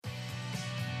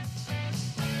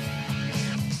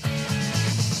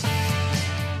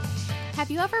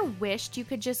Have you ever wished you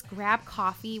could just grab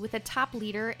coffee with a top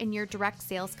leader in your direct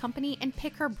sales company and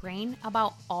pick her brain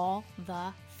about all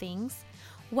the things?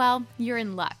 Well, you're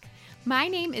in luck. My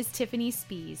name is Tiffany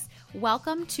Spees.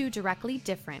 Welcome to Directly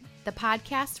Different, the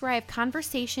podcast where I have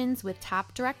conversations with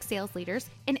top direct sales leaders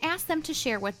and ask them to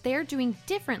share what they're doing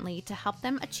differently to help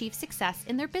them achieve success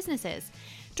in their businesses.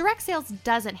 Direct sales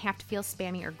doesn't have to feel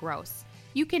spammy or gross.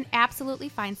 You can absolutely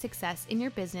find success in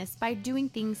your business by doing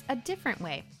things a different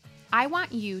way. I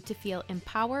want you to feel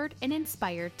empowered and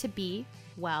inspired to be,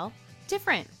 well,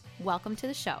 different. Welcome to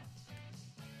the show.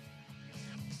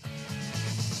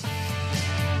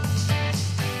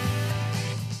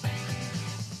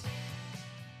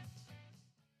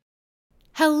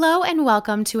 Hello and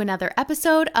welcome to another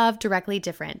episode of Directly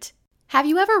Different. Have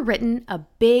you ever written a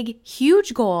big,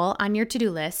 huge goal on your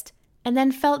to-do list and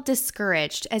then felt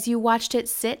discouraged as you watched it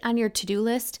sit on your to-do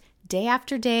list day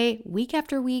after day, week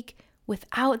after week,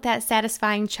 without that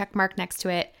satisfying check mark next to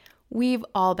it? We've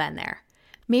all been there.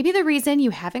 Maybe the reason you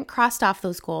haven't crossed off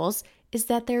those goals is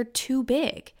that they're too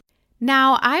big.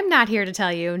 Now, I'm not here to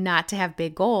tell you not to have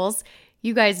big goals.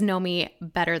 You guys know me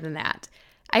better than that.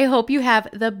 I hope you have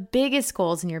the biggest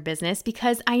goals in your business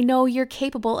because I know you're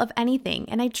capable of anything,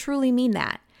 and I truly mean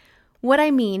that. What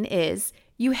I mean is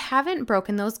you haven't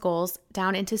broken those goals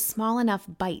down into small enough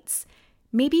bites.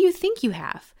 Maybe you think you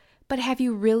have. But have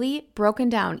you really broken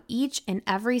down each and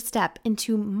every step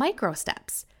into micro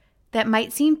steps? That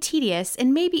might seem tedious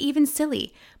and maybe even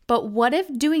silly, but what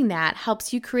if doing that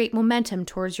helps you create momentum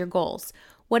towards your goals?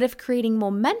 What if creating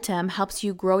momentum helps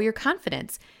you grow your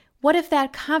confidence? What if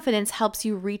that confidence helps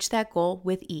you reach that goal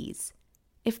with ease?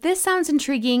 If this sounds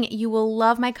intriguing, you will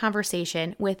love my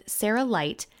conversation with Sarah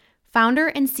Light, founder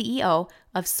and CEO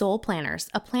of Soul Planners,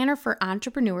 a planner for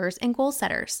entrepreneurs and goal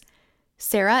setters.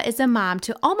 Sarah is a mom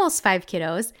to almost 5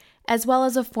 kiddos, as well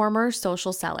as a former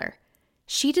social seller.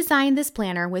 She designed this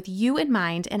planner with you in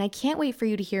mind, and I can't wait for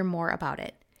you to hear more about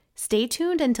it. Stay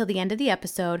tuned until the end of the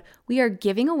episode. We are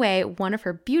giving away one of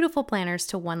her beautiful planners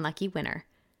to one lucky winner.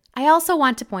 I also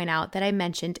want to point out that I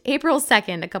mentioned April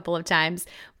 2nd a couple of times,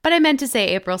 but I meant to say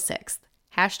April 6th.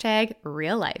 Hashtag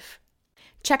real life.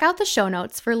 Check out the show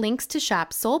notes for links to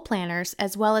shop Soul Planners,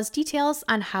 as well as details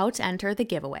on how to enter the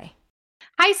giveaway.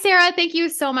 Hi, Sarah. Thank you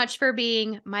so much for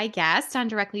being my guest on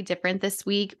Directly Different this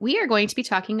week. We are going to be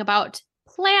talking about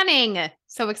planning.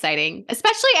 So exciting,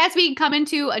 especially as we come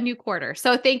into a new quarter.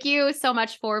 So thank you so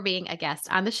much for being a guest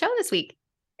on the show this week.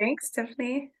 Thanks,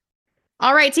 Tiffany.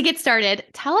 All right, to get started,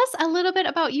 tell us a little bit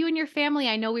about you and your family.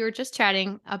 I know we were just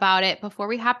chatting about it before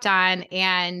we hopped on,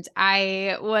 and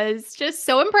I was just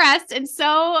so impressed and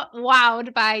so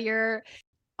wowed by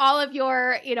all of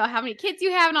your, how many kids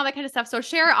you have and all that kind of stuff. So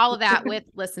share all of that with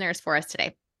listeners for us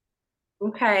today.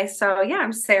 Okay, so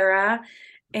I'm Sarah,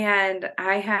 and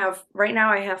right now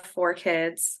I have 4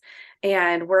 kids,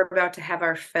 and we're about to have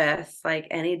our 5th, like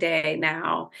any day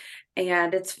now.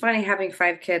 And it's funny having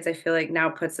 5 kids, I feel like now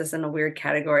puts us in a weird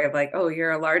category of like, oh, you're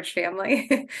a large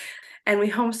family. And we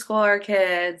homeschool our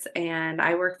kids, and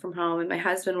I work from home, and my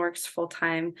husband works full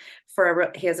time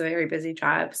he has a very busy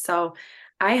job. So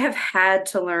I have had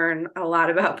to learn a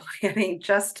lot about planning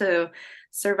just to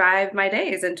survive my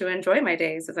days and to enjoy my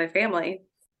days with my family.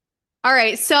 All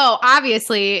right. So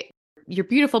obviously, your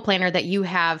beautiful planner that you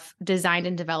have designed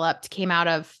and developed came out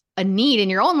of a need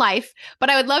in your own life, but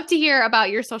I would love to hear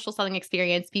about your social selling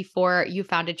experience before you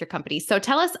founded your company. So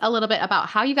tell us a little bit about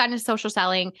how you got into social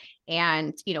selling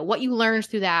and, what you learned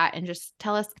through that, and just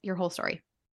tell us your whole story.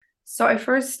 So I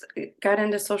first got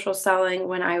into social selling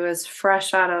when I was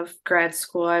fresh out of grad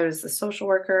school. I was a social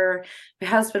worker. My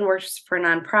husband works for a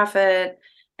nonprofit,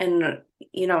 and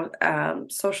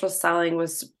social selling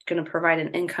was going to provide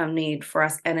an income need for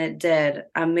us, and it did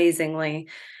amazingly.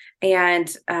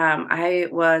 And I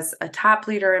was a top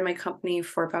leader in my company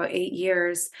for about 8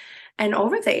 years. And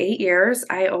over the 8 years,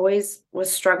 I always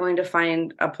was struggling to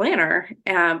find a planner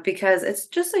because it's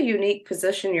just a unique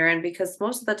position you're in, because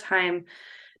most of the time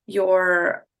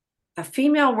you're a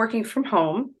female working from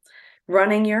home,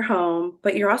 running your home,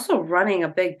 but you're also running a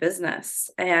big business.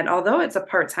 And although it's a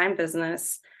part-time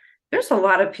business, there's a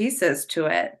lot of pieces to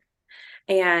it.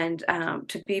 And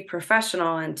to be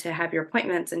professional and to have your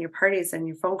appointments and your parties and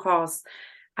your phone calls,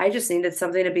 I just needed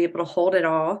something to be able to hold it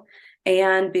all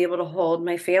and be able to hold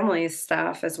my family's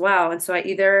stuff as well. And so I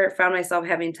either found myself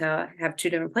having to have 2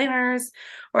 different planners,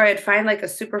 or I'd find like a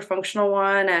super functional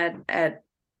one at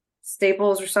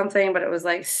Staples or something, but it was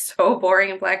like so boring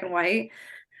and black and white.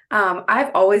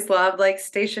 I've always loved like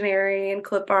stationery and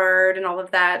clip art and all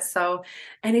of that. So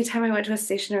anytime I went to a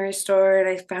stationery store and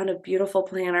I found a beautiful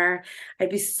planner, I'd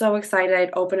be so excited.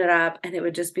 I'd open it up and it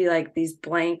would just be like these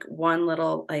blank one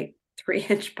little like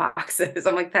 3-inch boxes.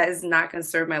 I'm like, that is not going to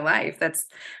serve my life.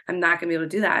 I'm not going to be able to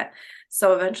do that.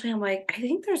 So eventually I'm like, I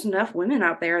think there's enough women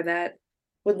out there that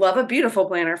would love a beautiful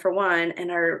planner for one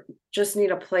and are just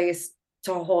need a place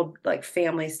to hold like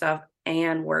family stuff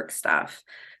and work stuff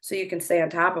so you can stay on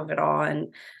top of it all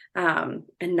and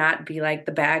not be like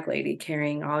the bag lady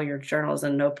carrying all your journals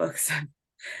and notebooks and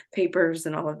papers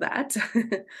and all of that.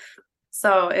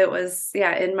 So it was,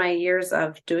 yeah, in my years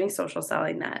of doing social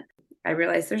selling that I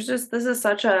realized this is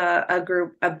such a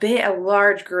group, a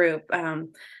large group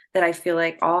that I feel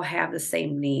like all have the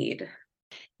same need.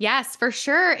 Yes, for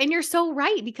sure. And you're so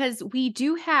right, because we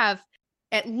do have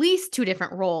at least two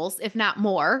different roles, if not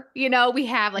more. We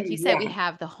have, like you said, we Yeah,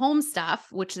 have the home stuff,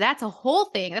 which that's a whole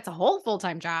thing. That's a whole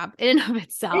full-time job in and of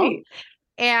itself. right.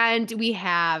 And we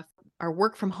have our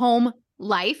work from home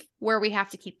life where we have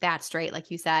to keep that straight, like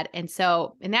you said. And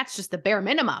that's just the bare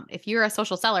minimum. If you're a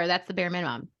social seller, that's the bare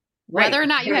minimum. Whether Right. or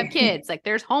not you have kids, like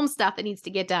there's home stuff that needs to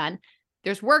get done.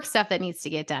 There's work stuff that needs to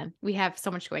get done. We have so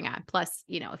much going on. Plus,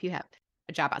 if you have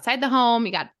a job outside the home,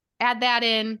 you got to add that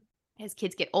in. As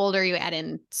kids get older, you add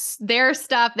in their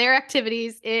stuff, their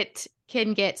activities. It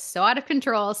can get so out of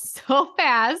control so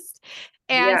fast.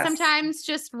 And Yes. sometimes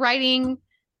just writing,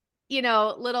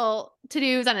 little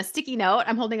to-dos on a sticky note.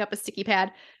 I'm holding up a sticky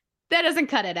pad. That doesn't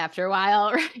cut it after a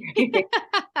while, right?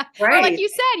 Or like Right. you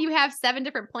said, you have 7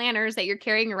 different planners that you're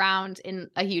carrying around in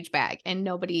a huge bag, and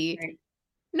Right.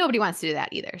 nobody wants to do that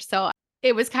either. So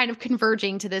it was kind of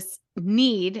converging to this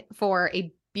need for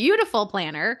a beautiful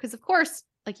planner because, of course,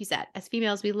 like you said, as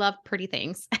females, we love pretty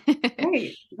things. Right.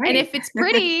 And Right. if it's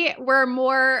pretty, we're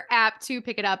more apt to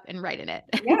pick it up and write in Yes,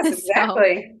 it. So,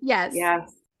 exactly. yes.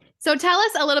 Yes. So tell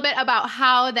us a little bit about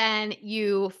how then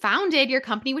you founded your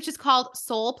company, which is called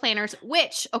Soul Planners,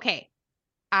 which, okay,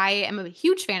 I am a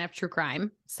huge fan of true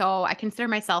crime. So I consider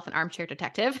myself an armchair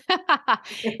detective.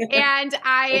 And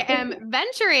I am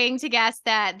venturing to guess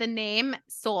that the name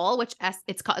Soul, which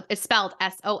it's spelled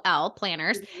SOL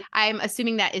planners. I'm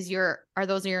assuming that are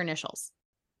those your initials?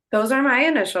 Those are my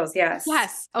initials, yes.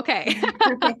 Yes. Okay.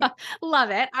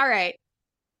 Love it. All right.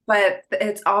 But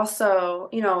it's also,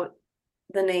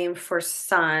 the name for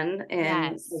sun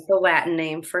and Yes. the Latin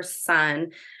name for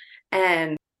sun.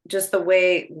 And just the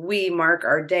way we mark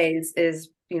our days is,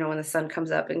 when the sun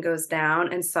comes up and goes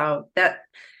down. And so that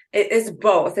it is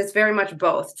both. It's very much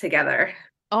both together.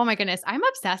 Oh my goodness. I'm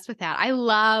obsessed with that. I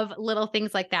love little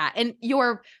things like that. And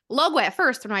your logo at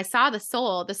first, when I saw the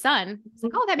sun, it's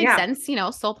like, oh, that makes Yeah. sense,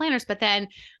 soul planners. But then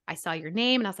I saw your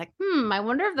name and I was like, I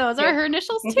wonder if those are Yeah. her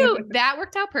initials too. That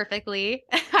worked out perfectly.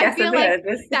 I Yes, it feel like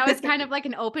that was did. kind of like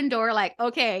an open door, like,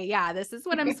 okay, yeah, this is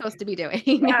what I'm supposed to be doing.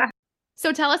 Yeah.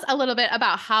 So tell us a little bit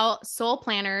about how soul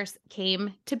planners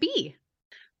came to be.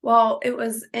 Well, it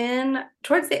was in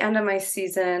towards the end of my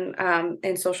season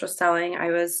in social selling.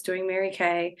 I was doing Mary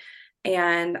Kay,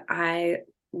 and I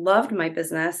loved my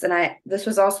business. And this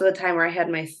was also the time where I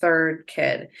had my third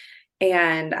kid,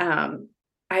 and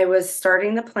I was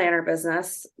starting the planner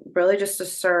business really just to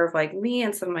serve like me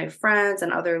and some of my friends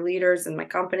and other leaders in my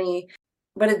company.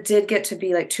 But it did get to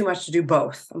be like too much to do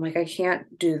both. I'm like, I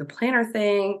can't do the planner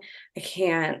thing. I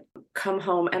can't come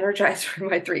home energized for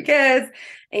my 3 kids.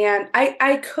 And I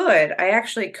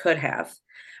actually could have,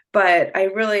 but I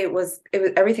really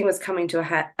everything was coming to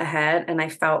a head. And I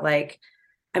felt like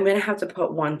I'm going to have to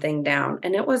put one thing down.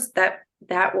 And that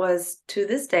was to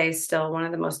this day still one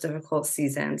of the most difficult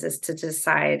seasons is to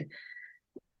decide,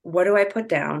 what do I put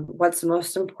down? What's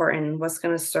most important? What's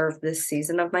going to serve this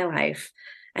season of my life?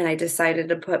 And I decided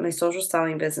to put my social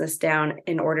selling business down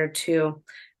in order to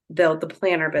build the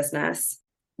planner business.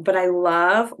 But I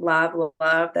love, love,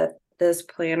 love that this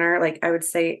planner, like I would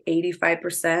say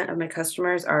 85% of my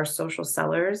customers are social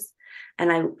sellers.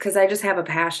 And because I just have a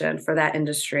passion for that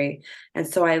industry. And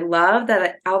so I love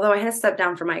that, although I had to step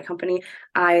down from my company,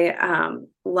 I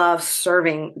love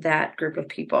serving that group of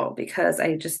people because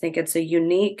I just think it's a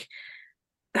unique,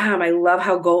 I love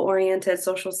how goal oriented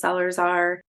social sellers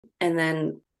are. And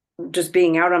then just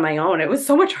being out on my own, it was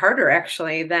so much harder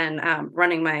actually than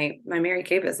running my Mary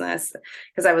Kay business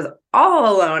because I was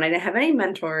all alone. I didn't have any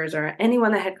mentors or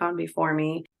anyone that had gone before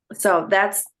me. So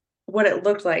that's what it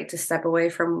looked like to step away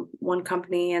from one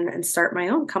company and start my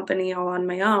own company all on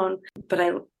my own.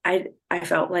 But I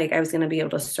felt like I was going to be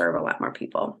able to serve a lot more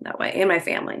people that way and my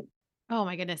family. Oh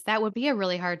my goodness, that would be a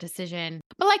really hard decision.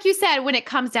 But like you said, when it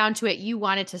comes down to it, you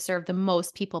wanted to serve the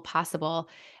most people possible.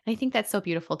 And I think that's so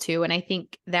beautiful too. And I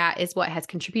think that is what has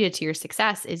contributed to your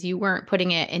success is you weren't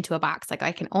putting it into a box. Like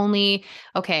I can only,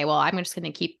 okay, well, I'm just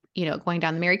going to keep, going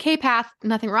down the Mary Kay path.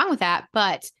 Nothing wrong with that.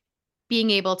 But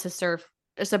being able to serve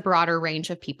just a broader range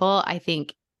of people, I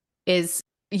think is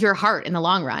your heart in the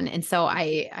long run. And so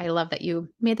I love that you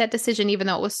made that decision, even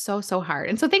though it was so, so hard.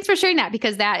 And so thanks for sharing that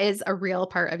because that is a real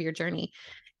part of your journey.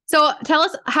 So tell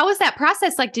us, how was that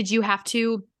process? Like, did you have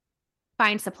to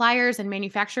find suppliers and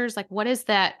manufacturers? Like, what is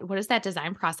that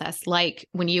design process like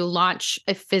when you launch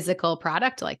a physical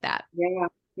product like that? Yeah.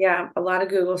 Yeah. A lot of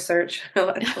Google search, a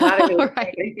lot of Google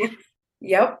Right. searching.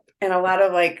 Yep. And a lot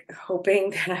of like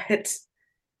hoping that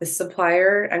the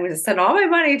supplier, I'm going to send all my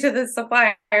money to the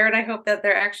supplier and I hope that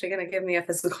they're actually going to give me a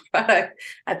physical product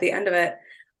at the end of it.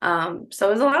 So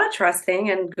it was a lot of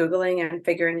trusting and Googling and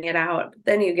figuring it out.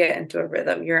 Then you get into a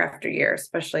rhythm year after year,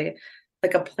 especially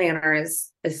like a planner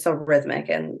is so rhythmic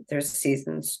and there's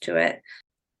seasons to it.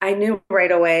 I knew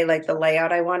right away like the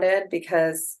layout I wanted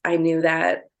because I knew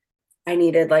that I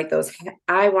needed like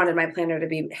I wanted my planner to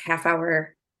be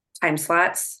half-hour time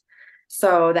slots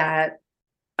so that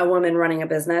a woman running a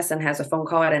business and has a phone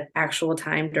call at an actual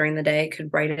time during the day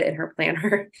could write it in her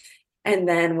planner. And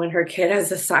then when her kid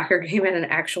has a soccer game at an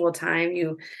actual time,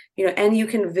 and you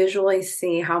can visually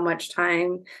see how much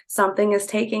time something is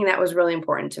taking. That was really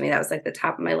important to me. That was like the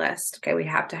top of my list. Okay, we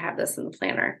have to have this in the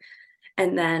planner.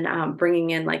 And then bringing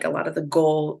in like a lot of the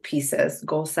goal pieces,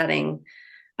 goal setting,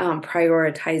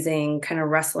 prioritizing, kind of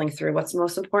wrestling through what's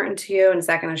most important to you. And is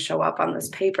that going to show up on this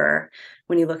paper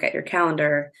when you look at your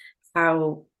calendar?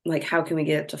 How can we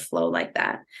get it to flow like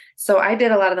that? So I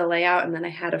did a lot of the layout, and then I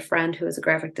had a friend who was a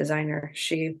graphic designer.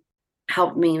 She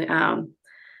helped me. I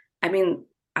mean,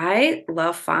 I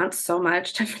love fonts so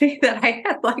much, Tiffany, that I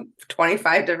had like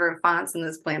 25 different fonts in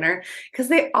this planner because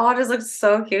they all just looked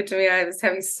so cute to me. I was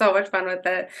having so much fun with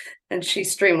it. And she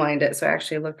streamlined it. So it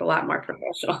actually looked a lot more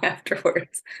professional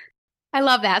afterwards. I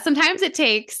love that. Sometimes it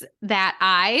takes that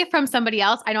eye from somebody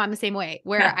else. I know I'm the same way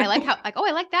where I like how like, oh,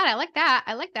 I like that. I like that.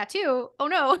 I like that too. Oh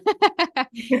no.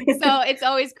 So it's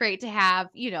always great to have,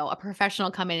 a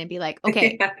professional come in and be like,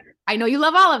 okay, Yeah. I know you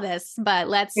love all of this, but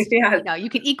let's, Yes. you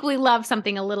can equally love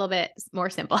something a little bit more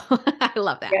simple. I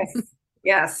love that. Yes.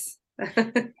 Yes.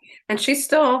 And she's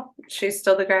still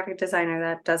the graphic designer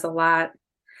that does a lot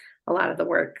of the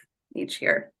work each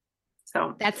year.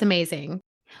 So That's amazing.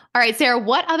 All right, Sarah,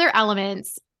 what other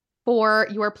elements for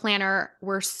your planner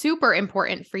were super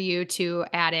important for you to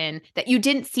add in that you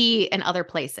didn't see in other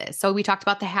places? So we talked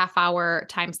about the half hour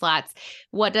time slots.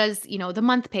 What does, the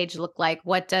month page look like?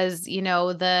 What does,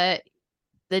 the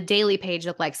daily page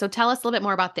look like? So tell us a little bit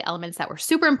more about the elements that were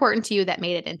super important to you that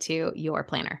made it into your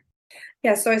planner.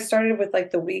 yeah, so I started with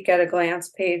like the week at a glance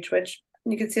page, which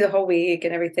you can see the whole week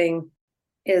and everything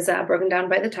is broken down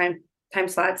by the time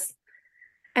slots.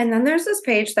 And then there's this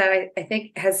page that I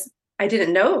think I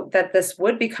didn't know that this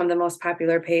would become the most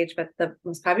popular page, but the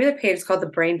most popular page is called the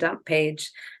brain dump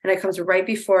page. And it comes right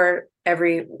before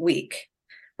every week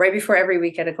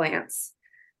at a glance.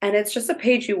 And it's just a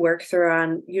page you work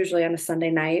through usually on a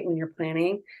Sunday night when you're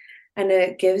planning. And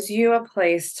it gives you a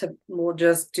place to will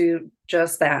just do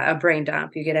just that, a brain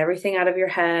dump. You get everything out of your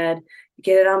head, you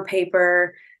get it on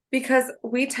paper, because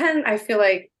I feel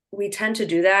like we tend to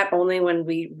do that only when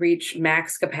we reach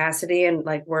max capacity and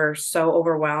like we're so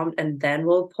overwhelmed, and then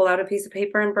we'll pull out a piece of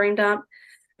paper and brain dump.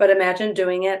 But imagine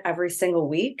doing it every single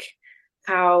week,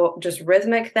 how just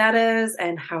rhythmic that is,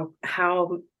 and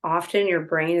how often your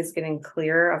brain is getting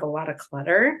clear of a lot of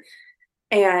clutter.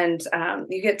 And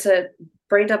you get to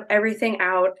brain dump everything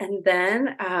out, and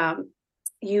then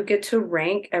you get to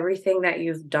rank everything that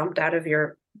you've dumped out of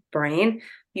your brain.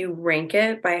 You rank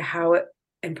it by how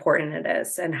important it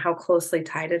is and how closely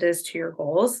tied it is to your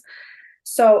goals.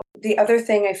 So the other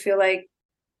thing I feel like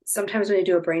sometimes when you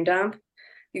do a brain dump,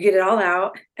 you get it all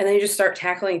out and then you just start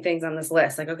tackling things on this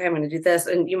list. Like, okay, I'm going to do this.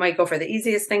 And you might go for the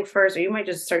easiest thing first, or you might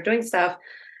just start doing stuff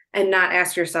and not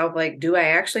ask yourself, like, do I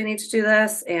actually need to do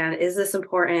this? And is this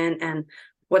important? And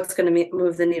what's going to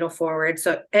move the needle forward?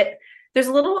 So there's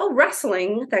a little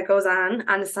wrestling that goes on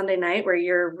a Sunday night where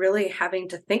you're really having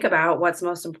to think about what's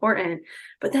most important,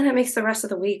 but then it makes the rest of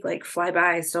the week like fly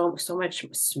by so much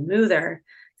smoother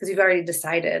because you've already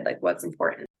decided like what's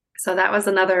important. So that was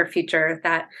another feature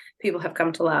that people have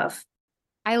come to love.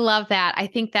 I love that. I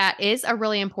think that is a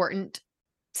really important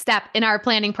step in our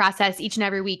planning process each and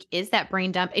every week is that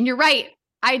brain dump. And you're right.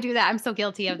 I do that. I'm so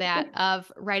guilty of that,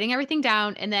 of writing everything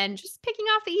down and then just picking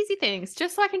off the easy things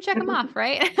just so I can check them off,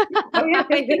 right? Oh yeah, I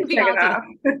feel good think to we check all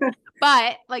it do. off.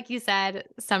 But like you said,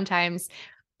 sometimes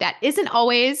that isn't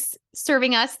always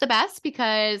serving us the best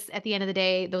because at the end of the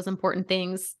day, those important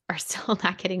things are still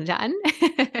not getting done.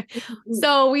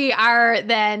 So we are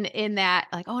then in that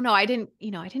like, oh no, I didn't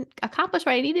accomplish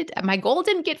what I needed. My goal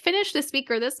didn't get finished this week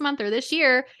or this month or this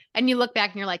year. And you look back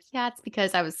and you're like, yeah, it's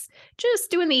because I was just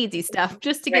doing the easy stuff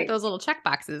just to get Right, those little check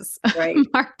boxes right.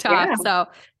 marked off. Yeah. So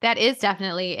that is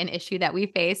definitely an issue that we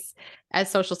face as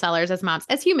social sellers, as moms,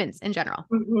 as humans in general.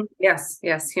 Yes,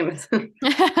 yes, humans.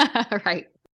 Right.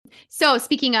 So,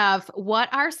 speaking of, what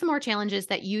are some more challenges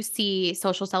that you see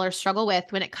social sellers struggle with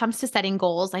when it comes to setting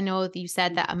goals? I know that you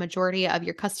said that a majority of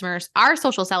your customers are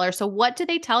social sellers. So, what do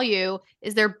they tell you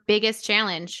is their biggest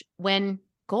challenge when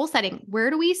goal setting? Where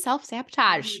do we self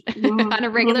sabotage on a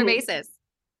regular Mhm. basis?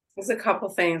 There's a couple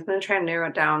things. I'm gonna try and narrow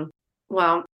it down.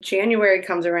 Well, January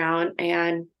comes around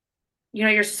and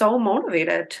you're so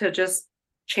motivated to just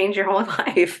change your whole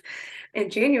life in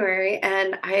January.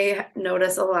 And I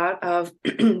notice a lot of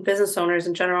business owners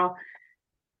in general,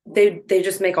 they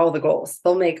just make all the goals.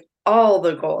 They'll make all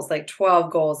the goals, like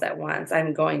 12 goals at once.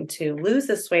 I'm going to lose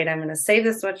this weight. I'm going to save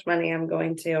this much money. I'm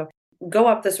going to go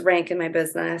up this rank in my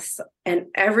business. And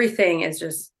everything is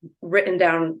just written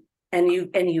down and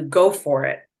you go for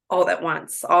it all at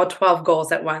once, all 12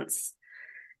 goals at once.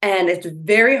 And it's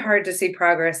very hard to see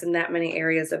progress in that many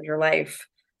areas of your life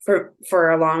for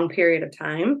a long period of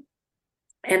time.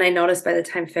 And I noticed by the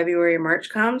time February or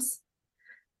March comes,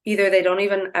 either they don't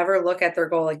even ever look at their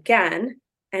goal again,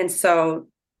 and so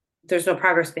there's no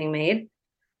progress being made,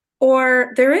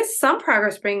 or there is some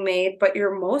progress being made, but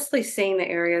you're mostly seeing the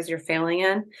areas you're failing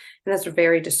in, and that's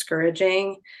very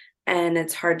discouraging. And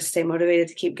it's hard to stay motivated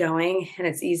to keep going, and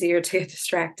it's easier to get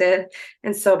distracted.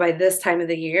 And so by this time of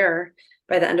the year,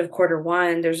 by the end of quarter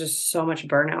one, there's just so much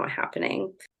burnout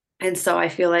happening. And so I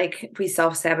feel like we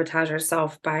self-sabotage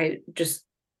ourselves by just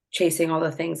chasing all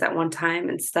the things at one time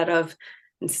instead of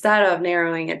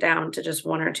narrowing it down to just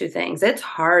one or two things. It's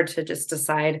hard to just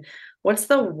decide what's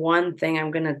the one thing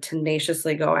I'm going to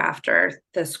tenaciously go after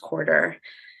this quarter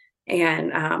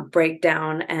and break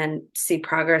down and see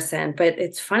progress in. But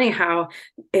it's funny how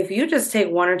if you just take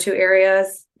one or two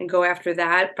areas and go after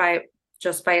that by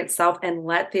itself and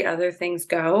let the other things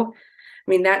go,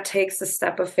 I mean, that takes a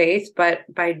step of faith, but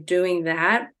by doing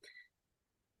that,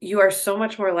 you are so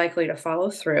much more likely to follow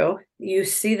through. You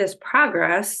see this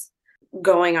progress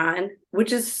going on,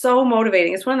 which is so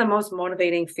motivating. It's one of the most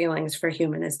motivating feelings for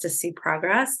human is to see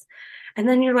progress. And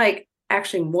then you're like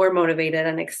actually more motivated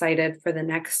and excited for the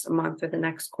next month or the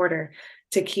next quarter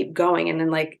to keep going. And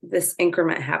then like this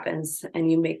increment happens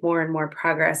and you make more and more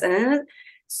progress. And then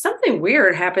something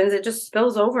weird happens. It just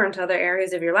spills over into other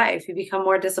areas of your life. You become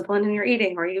more disciplined in your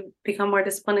eating, or you become more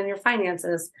disciplined in your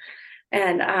finances.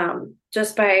 And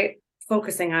just by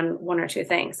focusing on one or two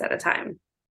things at a time.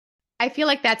 I feel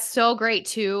like that's so great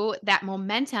too, that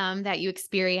momentum that you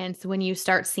experience when you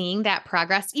start seeing that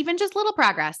progress, even just little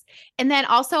progress. And then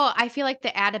also, I feel like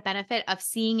the added benefit of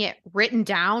seeing it written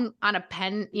down on a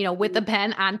pen, with a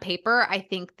pen on paper, I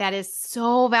think that is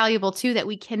so valuable too, that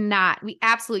we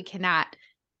absolutely cannot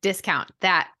discount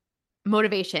that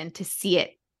motivation to see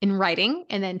it in writing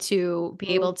and then to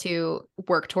be able to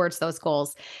work towards those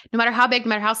goals. No matter how big, no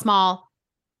matter how small,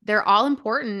 they're all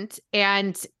important.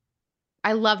 And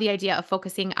I love the idea of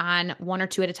focusing on one or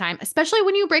two at a time, especially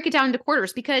when you break it down into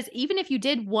quarters, because even if you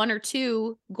did one or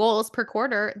two goals per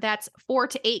quarter, that's 4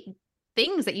 to 8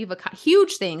 things that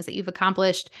huge things that you've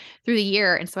accomplished through the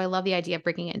year. And so I love the idea of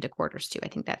breaking it into quarters too. I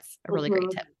think that's a really great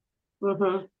tip.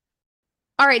 Mm-hmm.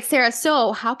 All right, Sarah.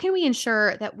 So how can we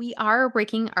ensure that we are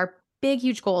breaking our big,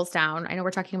 huge goals down? I know we're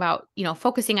talking about,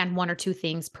 focusing on one or two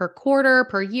things per quarter,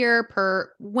 per year,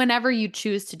 per whenever you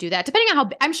choose to do that, depending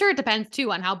on I'm sure it depends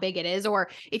too on how big it is, or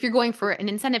if you're going for an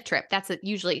incentive trip, that's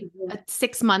usually a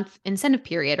 6-month incentive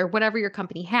period or whatever your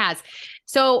company has.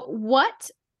 So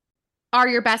what are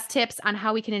your best tips on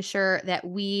how we can ensure that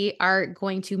we are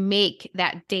going to make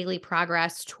that daily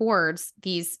progress towards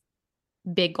these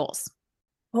big goals?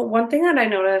 Well, one thing that I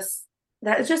notice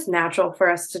that is just natural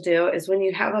for us to do is when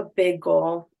you have a big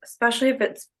goal, especially if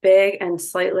it's big and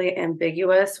slightly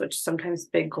ambiguous, which sometimes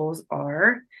big goals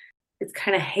are, it's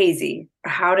kind of hazy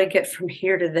how to get from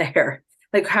here to there.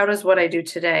 Like, how does what I do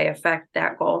today affect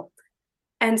that goal?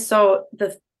 And so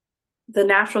the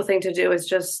natural thing to do is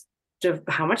just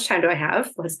how much time do I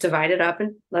have? Let's divide it up.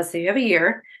 And let's say you have a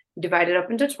year, divide it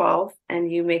up into 12,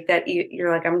 and you make that,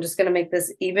 you're like, I'm just going to make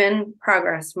this even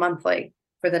progress monthly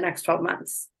for the next 12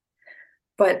 months.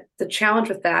 But the challenge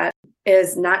with that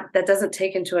is not, that doesn't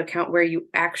take into account where you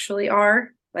actually are.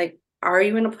 Like, are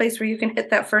you in a place where you can hit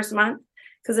that first month?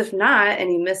 Because if not,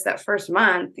 and you miss that first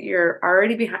month, you're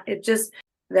already behind. It just,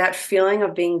 that feeling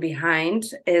of being behind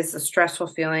is a stressful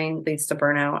feeling, leads to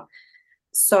burnout.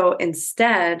 So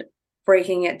instead,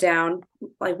 breaking it down,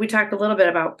 like we talked a little bit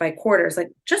about by quarters, like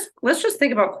let's just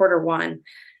think about quarter one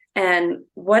and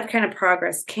what kind of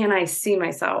progress can I see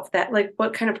myself, that like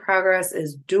what kind of progress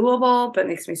is doable but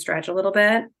makes me stretch a little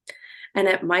bit. And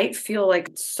it might feel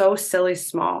like so silly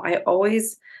small. I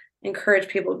always encourage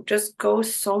people, just go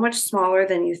so much smaller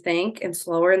than you think and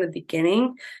slower in the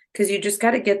beginning, because you just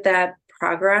got to get that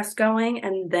progress going,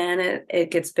 and then it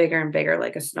gets bigger and bigger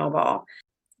like a snowball.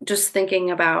 Just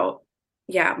thinking about,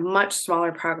 yeah, much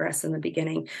smaller progress in the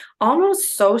beginning,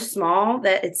 almost so small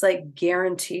that it's like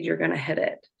guaranteed you're going to hit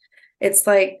it. It's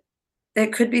like,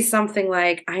 it could be something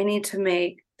like, I need to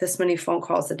make this many phone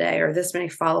calls a day or this many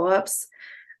follow-ups,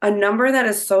 a number that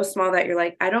is so small that you're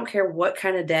like, I don't care what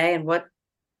kind of day and what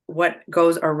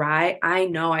goes awry, I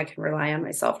know I can rely on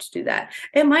myself to do that.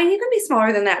 It might even be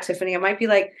smaller than that, Tiffany. It might be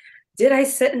like, did I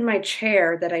sit in my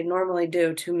chair that I normally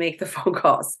do to make the phone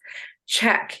calls?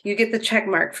 Check. You get the check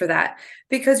mark for that,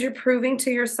 because you're proving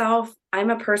to yourself, I'm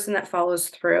a person that follows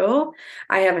through.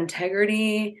 I have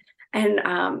integrity. And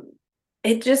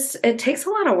it takes a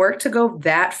lot of work to go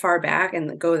that far back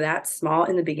and go that small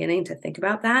in the beginning to think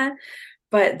about that,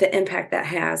 but the impact that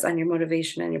has on your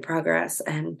motivation and your progress.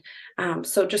 And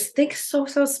so just think so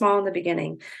small in the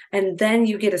beginning, and then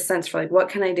you get a sense for like, what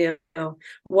can I do?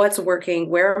 What's working?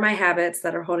 Where are my habits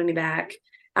that are holding me back?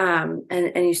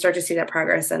 And you start to see that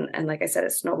progress. And like I said,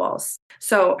 it snowballs.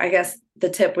 So I guess the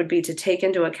tip would be to take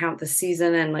into account the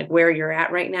season and like where you're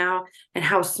at right now and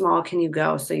how small can you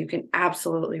go, so you can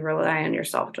absolutely rely on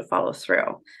yourself to follow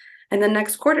through. And then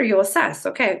next quarter, you'll assess,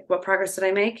 okay, what progress did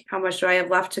I make? How much do I have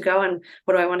left to go? And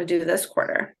what do I want to do this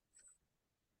quarter?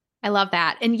 I love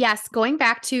that. And yes, going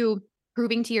back to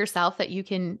proving to yourself that you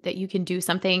can do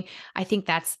something, I think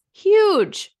that's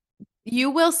huge.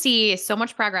 You will see so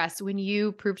much progress when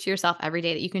you prove to yourself every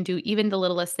day that you can do even the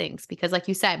littlest things, because like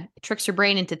you said, it tricks your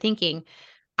brain into thinking,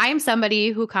 I am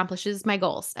somebody who accomplishes my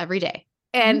goals every day.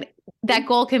 And that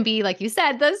goal can be, like you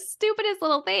said, the stupidest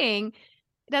little thing.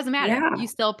 It doesn't matter. Yeah. You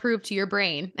still prove to your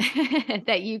brain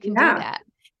that you can do Yeah. that.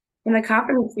 And the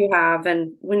confidence you have,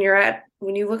 and when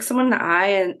you look someone in the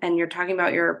eye and you're talking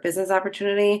about your business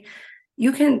opportunity,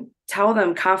 you can tell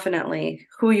them confidently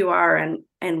who you are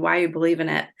and why you believe in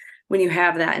it when you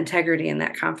have that integrity and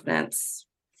that confidence.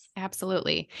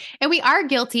 Absolutely. And we are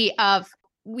guilty of,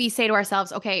 we say to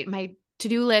ourselves, okay, my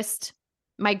to-do list,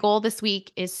 my goal this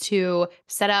week is to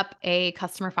set up a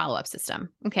customer follow-up system.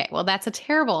 Okay, well, that's a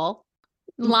terrible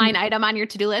line item on your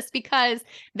to-do list, because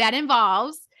that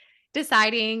involves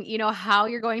deciding, how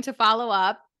you're going to follow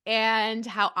up and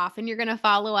how often you're going to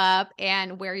follow up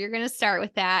and where you're going to start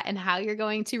with that and how you're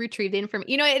going to retrieve the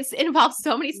information. It involves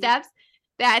so many steps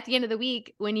that at the end of the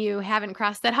week, when you haven't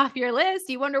crossed that off your list,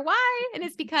 you wonder why. And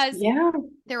it's because Yeah.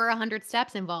 there were 100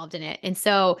 steps involved in it. And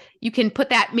so you can put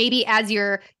that maybe as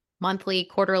your monthly,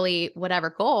 quarterly, whatever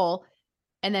goal,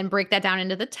 and then break that down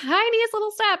into the tiniest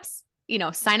little steps.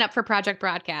 Sign up for Project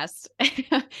Broadcast,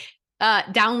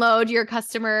 download your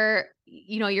customer,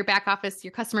 your back office,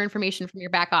 your customer information from your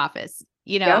back office.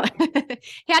 Yep.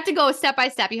 You have to go step by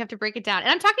step. You have to break it down.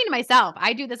 And I'm talking to myself.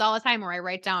 I do this all the time, where I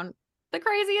write down the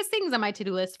craziest things on my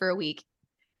to-do list for a week.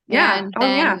 Yeah. And Oh,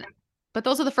 yeah. then, but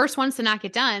those are the first ones to not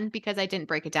get done because I didn't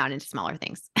break it down into smaller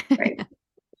things. Right.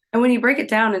 And when you break it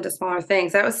down into smaller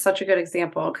things, that was such a good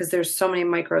example, because there's so many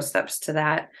micro steps to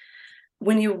that.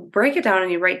 When you break it down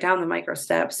and you write down the micro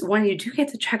steps, when you do get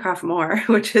to check off more,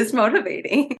 which is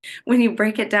motivating, when you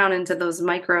break it down into those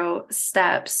micro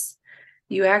steps,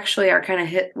 you actually are kind of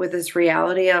hit with this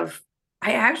reality of,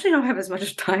 I actually don't have as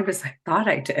much time as I thought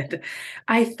I did.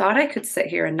 I thought I could sit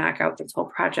here and knock out this whole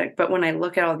project. But when I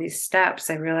look at all these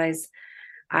steps, I realize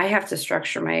I have to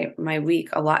structure my week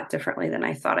a lot differently than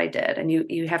I thought I did. And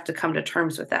you have to come to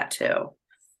terms with that too.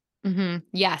 Mm-hmm.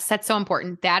 Yes, that's so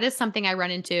important. That is something I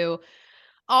run into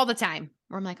all the time,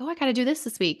 where I'm like, oh, I got to do this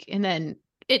week. And then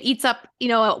it eats up,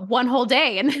 one whole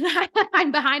day, and then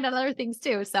I'm behind on other things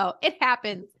too. So it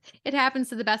happens. It happens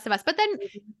to the best of us. But then,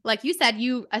 like you said,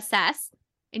 you assess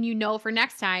and for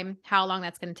next time how long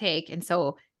that's going to take. And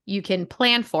so you can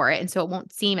plan for it. And so it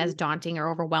won't seem as daunting or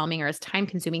overwhelming or as time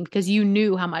consuming, because you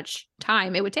knew how much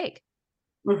time it would take.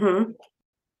 Mm-hmm.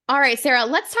 All right, Sarah,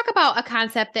 let's talk about a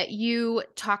concept that you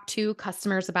talk to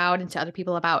customers about and to other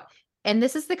people about. And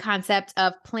this is the concept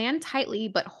of plan tightly,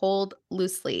 but hold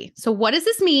loosely. So what does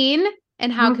this mean?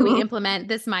 And how can we implement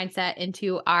this mindset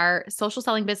into our social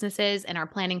selling businesses and our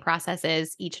planning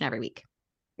processes each and every week?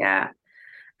 Yeah.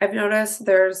 I've noticed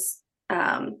there's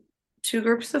two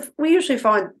groups we usually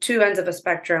fall on two ends of a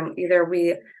spectrum. Either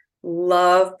we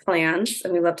love plans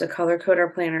and we love to color code our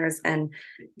planners and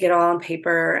get all on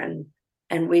paper and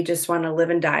we just want to live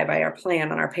and die by our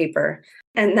plan on our paper.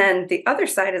 And then the other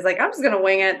side is like, I'm just going to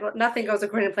wing it. Nothing goes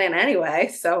according to plan anyway.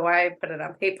 So why put it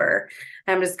on paper?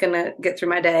 I'm just going to get through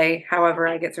my day, however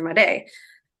I get through my day.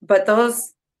 But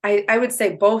those, I would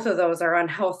say both of those are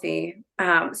unhealthy.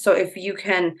 So if you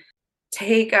can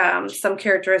take some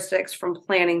characteristics from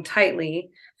planning tightly,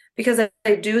 because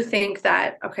I do think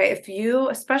that, okay,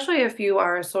 especially if you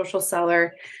are a social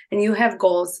seller and you have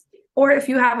goals, or if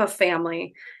you have a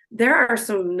family, there are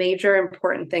some major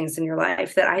important things in your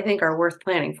life that I think are worth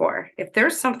planning for. If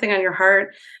there's something on your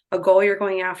heart, a goal you're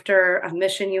going after, a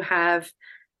mission you have,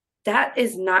 that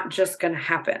is not just going to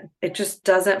happen. It just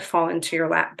doesn't fall into your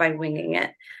lap by winging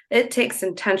it. It takes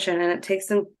intention and it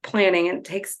takes planning and it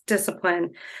takes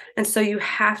discipline. And so you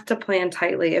have to plan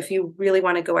tightly if you really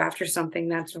want to go after something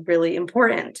that's really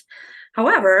important.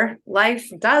 However, life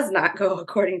does not go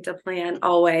according to plan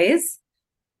always.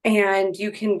 And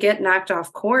you can get knocked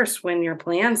off course when your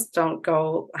plans don't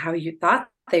go how you thought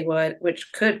they would,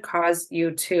 which could cause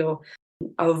you to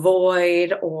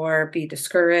avoid or be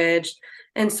discouraged.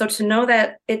 And so to know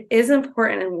that it is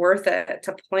important and worth it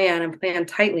to plan and plan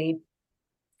tightly.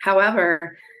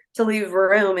 However, to leave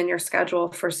room in your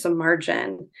schedule for some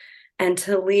margin and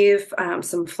to leave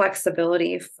some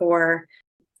flexibility for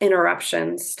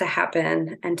interruptions to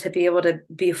happen and to be able to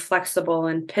be flexible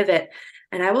and pivot.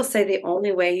 And I will say the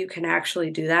only way you can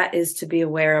actually do that is to be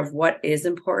aware of what is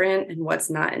important and what's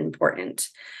not important,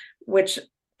 which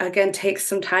again takes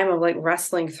some time of like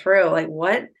wrestling through like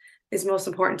what is most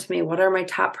important to me? What are my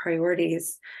top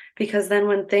priorities? Because then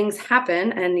when things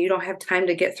happen and you don't have time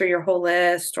to get through your whole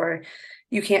list or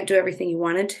you can't do everything you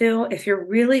wanted to, if you're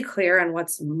really clear on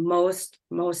what's most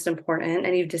important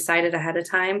and you've decided ahead of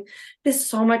time, it's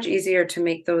so much easier to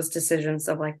make those decisions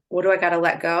of like, what do I got to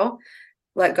let go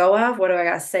of? What do I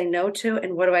got to say no to?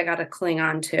 And what do I got to cling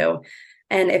on to?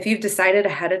 And if you've decided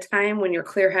ahead of time, when you're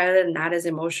clear-headed and not as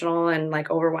emotional and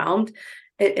like overwhelmed,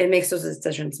 it makes those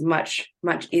decisions much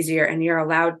easier. And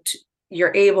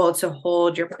you're able to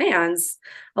hold your plans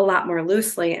a lot more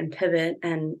loosely and pivot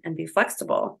and be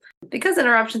flexible, because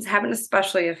interruptions happen,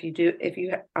 especially if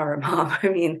you are a mom. I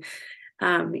mean,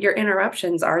 your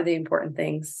interruptions are the important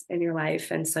things in your life.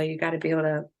 And so you got to be able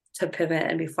to pivot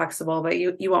and be flexible, but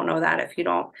you won't know that if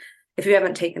you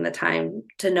haven't taken the time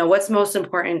to know what's most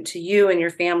important to you and your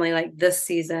family, like this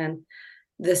season,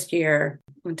 this year,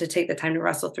 and to take the time to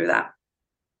wrestle through that.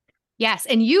 Yes.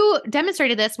 And you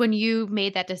demonstrated this when you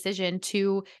made that decision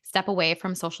to step away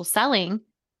from social selling,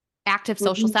 active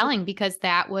social selling, because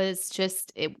that was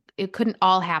just, it couldn't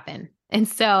all happen. And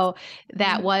so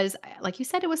that was, like you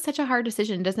said, it was such a hard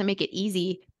decision. It doesn't make it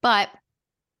easy, but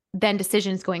then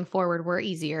decisions going forward were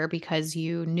easier because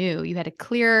you knew you had a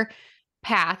clear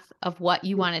path of what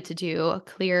you wanted to do, a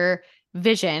clear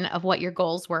vision of what your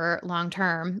goals were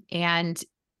long-term. And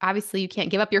obviously you can't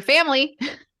give up your family.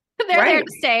 They're there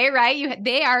to stay, right?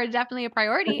 They are definitely a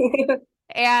priority.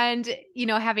 And,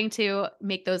 having to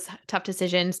make those tough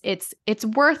decisions, it's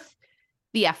worth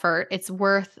the effort. It's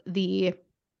worth the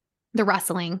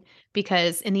wrestling,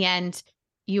 because in the end,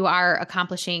 you are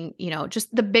accomplishing,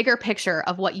 just the bigger picture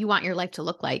of what you want your life to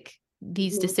look like.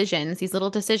 These decisions, these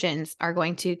little decisions are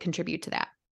going to contribute to that.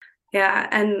 Yeah.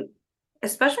 And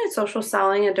especially in social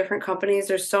selling and different companies,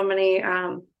 there's so many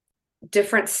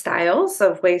different styles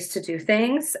of ways to do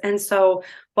things. And so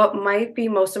what might be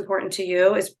most important to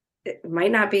you it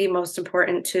might not be most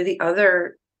important to the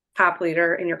other top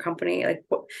leader in your company. Like,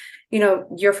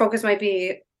 your focus might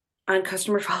be on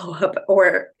customer follow-up,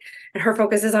 and her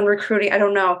focus is on recruiting. I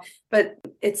don't know, but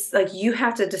it's like, you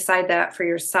have to decide that for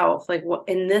yourself. Like, what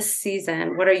in this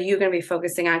season, what are you going to be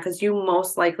focusing on? Because you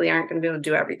most likely aren't going to be able to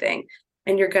do everything,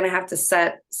 and you're going to have to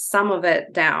set some of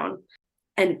it down.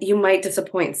 And you might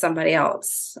disappoint somebody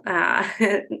else.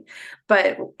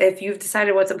 But if you've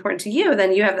decided what's important to you,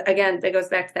 then you have, again, it goes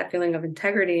back to that feeling of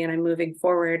integrity, and I'm moving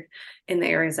forward in the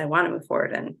areas I want to move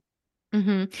forward in.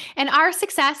 Mm-hmm. And our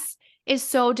success is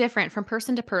so different from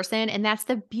person to person. And that's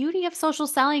the beauty of social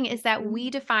selling, is that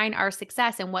we define our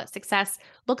success and what success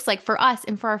looks like for us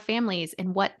and for our families,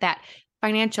 and what that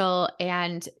financial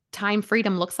and time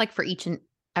freedom looks like for each and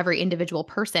every individual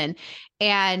person.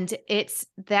 And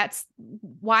that's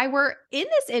why we're in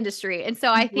this industry. And so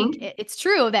I think it's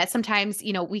true that sometimes,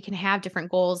 we can have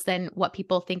different goals than what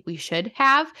people think we should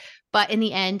have. But in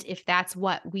the end, if that's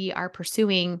what we are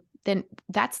pursuing, then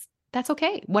that's that's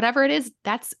okay. Whatever it is,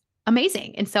 that's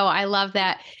amazing. And so I love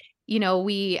that,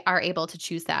 we are able to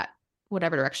choose that,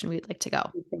 whatever direction we'd like to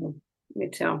go. Me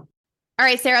too. All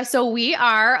right, Sarah. So we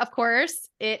are, of course,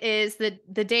 it is the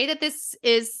day that this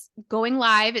is going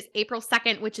live is April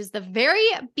 2nd, which is the very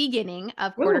beginning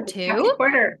of quarter two. Happy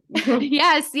quarter.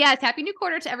 Yes. Happy new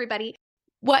quarter to everybody.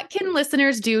 What can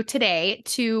listeners do today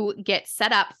to get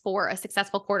set up for a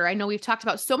successful quarter? I know we've talked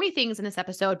about so many things in this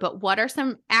episode, but what are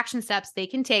some action steps they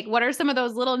can take? What are some of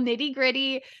those little nitty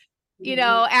gritty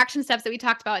action steps that we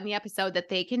talked about in the episode that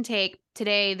they can take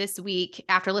today, this week,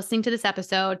 after listening to this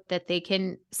episode, that they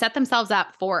can set themselves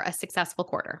up for a successful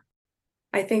quarter?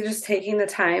 I think just taking the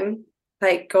time,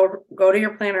 like go to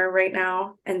your planner right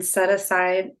now and set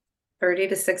aside 30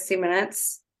 to 60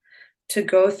 minutes to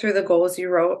go through the goals you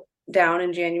wrote down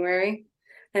in January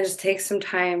and just take some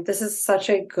time. This is such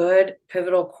a good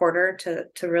pivotal quarter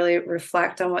to really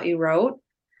reflect on what you wrote.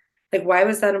 Like, why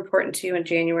was that important to you in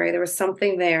January? There was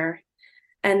something there.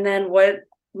 And then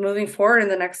moving forward in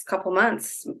the next couple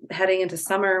months, heading into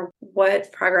summer,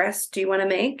 what progress do you want to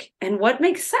make? And what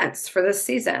makes sense for this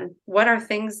season? What are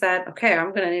things that, okay,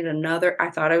 I'm going to need I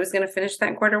thought I was going to finish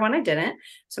that quarter one, I didn't.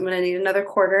 So I'm going to need another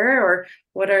quarter. Or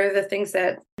what are the things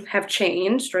that have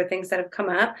changed or things that have come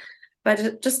up?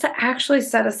 But just to actually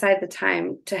set aside the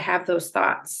time to have those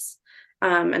thoughts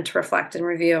and to reflect and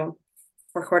review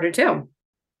for quarter two.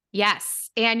 Yes.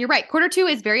 And you're right. Quarter two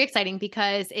is very exciting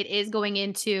because it is going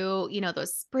into,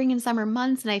 those spring and summer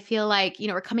months. And I feel like,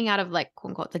 we're coming out of like,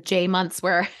 quote unquote, the J months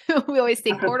where we always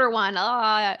say quarter one,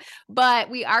 but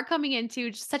we are coming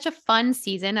into just such a fun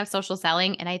season of social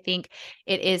selling. And I think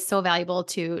it is so valuable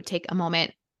to take a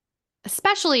moment,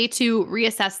 especially to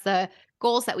reassess the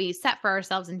goals that we set for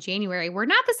ourselves in January. We're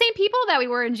not the same people that we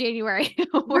were in January.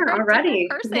 We're already a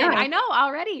different person. Yeah. I know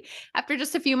already after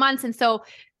just a few months. And so,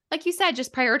 like you said,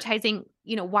 just prioritizing,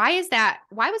 why was that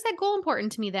goal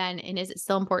important to me then? And is it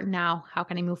still important now? How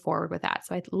can I move forward with that?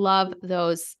 So I love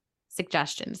those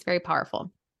suggestions. Very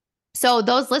powerful. So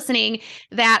those listening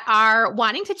that are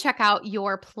wanting to check out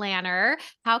your planner,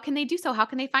 how can they do so? How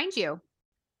can they find you?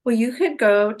 Well, you could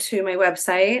go to my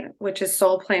website, which is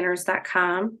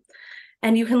soulplanners.com.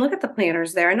 And you can look at the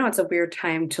planners there. I know it's a weird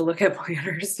time to look at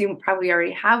planners. You probably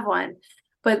already have one.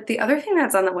 But the other thing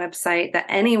that's on the website that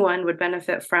anyone would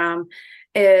benefit from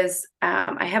is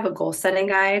I have a goal setting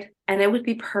guide, and it would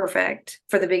be perfect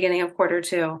for the beginning of quarter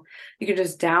two. You can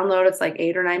just download, it's like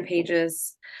 8 or 9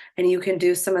 pages, and you can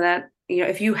do some of that.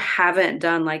 If you haven't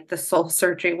done like the soul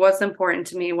searching, what's important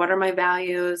to me? What are my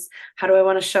values? How do I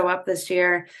want to show up this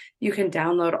year? You can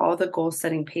download all the goal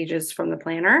setting pages from the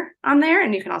planner on there.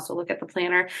 And you can also look at the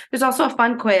planner. There's also a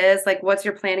fun quiz, like what's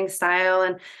your planning style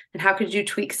and how could you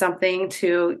tweak something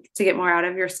to get more out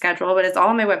of your schedule? But it's all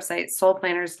on my website,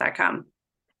 soulplanners.com.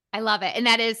 I love it. And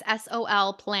that is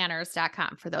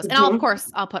solplanners.com for those. And of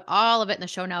course, I'll put all of it in the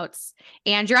show notes.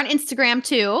 And you're on Instagram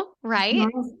too, right?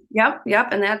 Yep.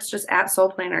 And that's just at Soul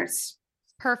Planners.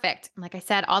 Perfect. Like I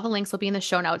said, all the links will be in the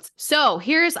show notes. So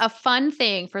here's a fun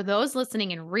thing for those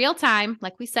listening in real time.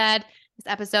 Like we said,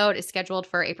 this episode is scheduled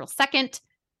for April 2nd,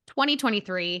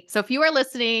 2023. So if you are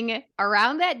listening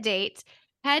around that date,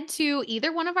 head to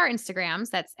either one of our Instagrams,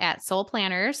 that's at Soul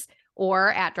Planners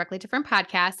or at Directly Different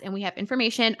Podcast, and we have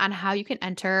information on how you can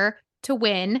enter to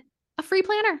win a free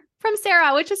planner from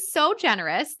Sarah, which is so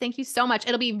generous. Thank you so much.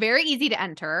 It'll be very easy to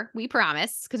enter, we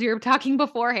promise, because we were talking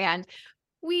beforehand.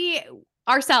 We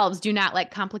ourselves do not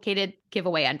like complicated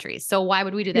giveaway entries. So why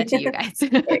would we do that to you guys?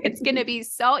 It's going to be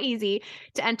so easy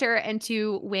to enter and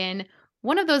to win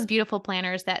one of those beautiful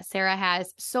planners that Sarah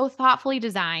has so thoughtfully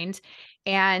designed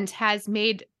and has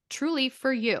made truly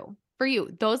for you,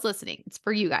 those listening. It's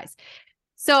for you guys.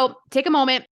 So take a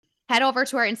moment, head over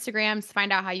to our Instagrams,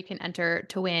 find out how you can enter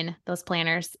to win those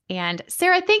planners. And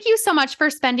Sarah, thank you so much for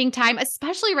spending time,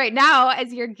 especially right now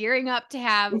as you're gearing up to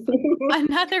have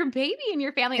another baby in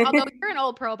your family, although you're an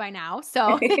old pro by now.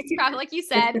 So it's probably like you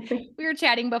said, we were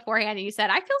chatting beforehand and you said,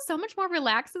 I feel so much more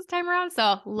relaxed this time around.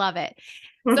 So love it.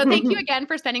 So thank you again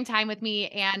for spending time with me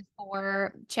and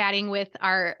for chatting with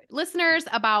our listeners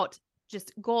about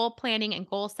just goal planning and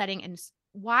goal setting and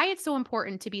why it's so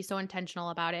important to be so intentional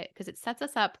about it, because it sets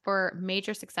us up for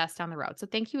major success down the road. So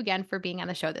thank you again for being on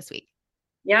the show this week.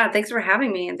 Yeah, thanks for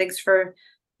having me. And thanks for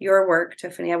your work,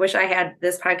 Tiffany. I wish I had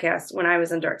this podcast when I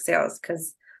was in direct sales,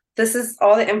 because this is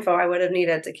all the info I would have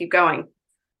needed to keep going.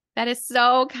 That is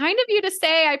so kind of you to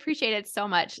say. I appreciate it so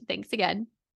much. Thanks again.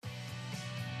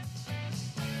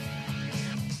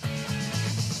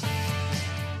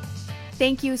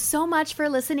 Thank you so much for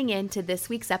listening in to this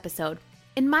week's episode.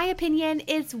 In my opinion,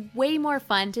 it's way more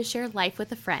fun to share life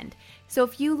with a friend. So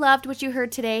if you loved what you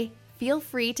heard today, feel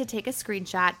free to take a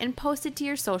screenshot and post it to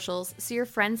your socials so your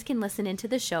friends can listen into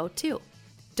the show too.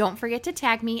 Don't forget to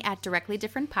tag me at Directly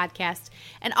Different Podcast,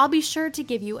 and I'll be sure to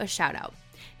give you a shout out.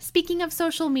 Speaking of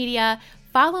social media,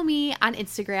 follow me on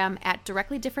Instagram at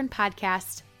Directly Different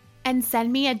Podcast and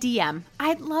send me a DM.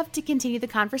 I'd love to continue the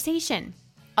conversation.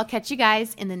 I'll catch you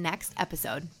guys in the next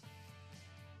episode.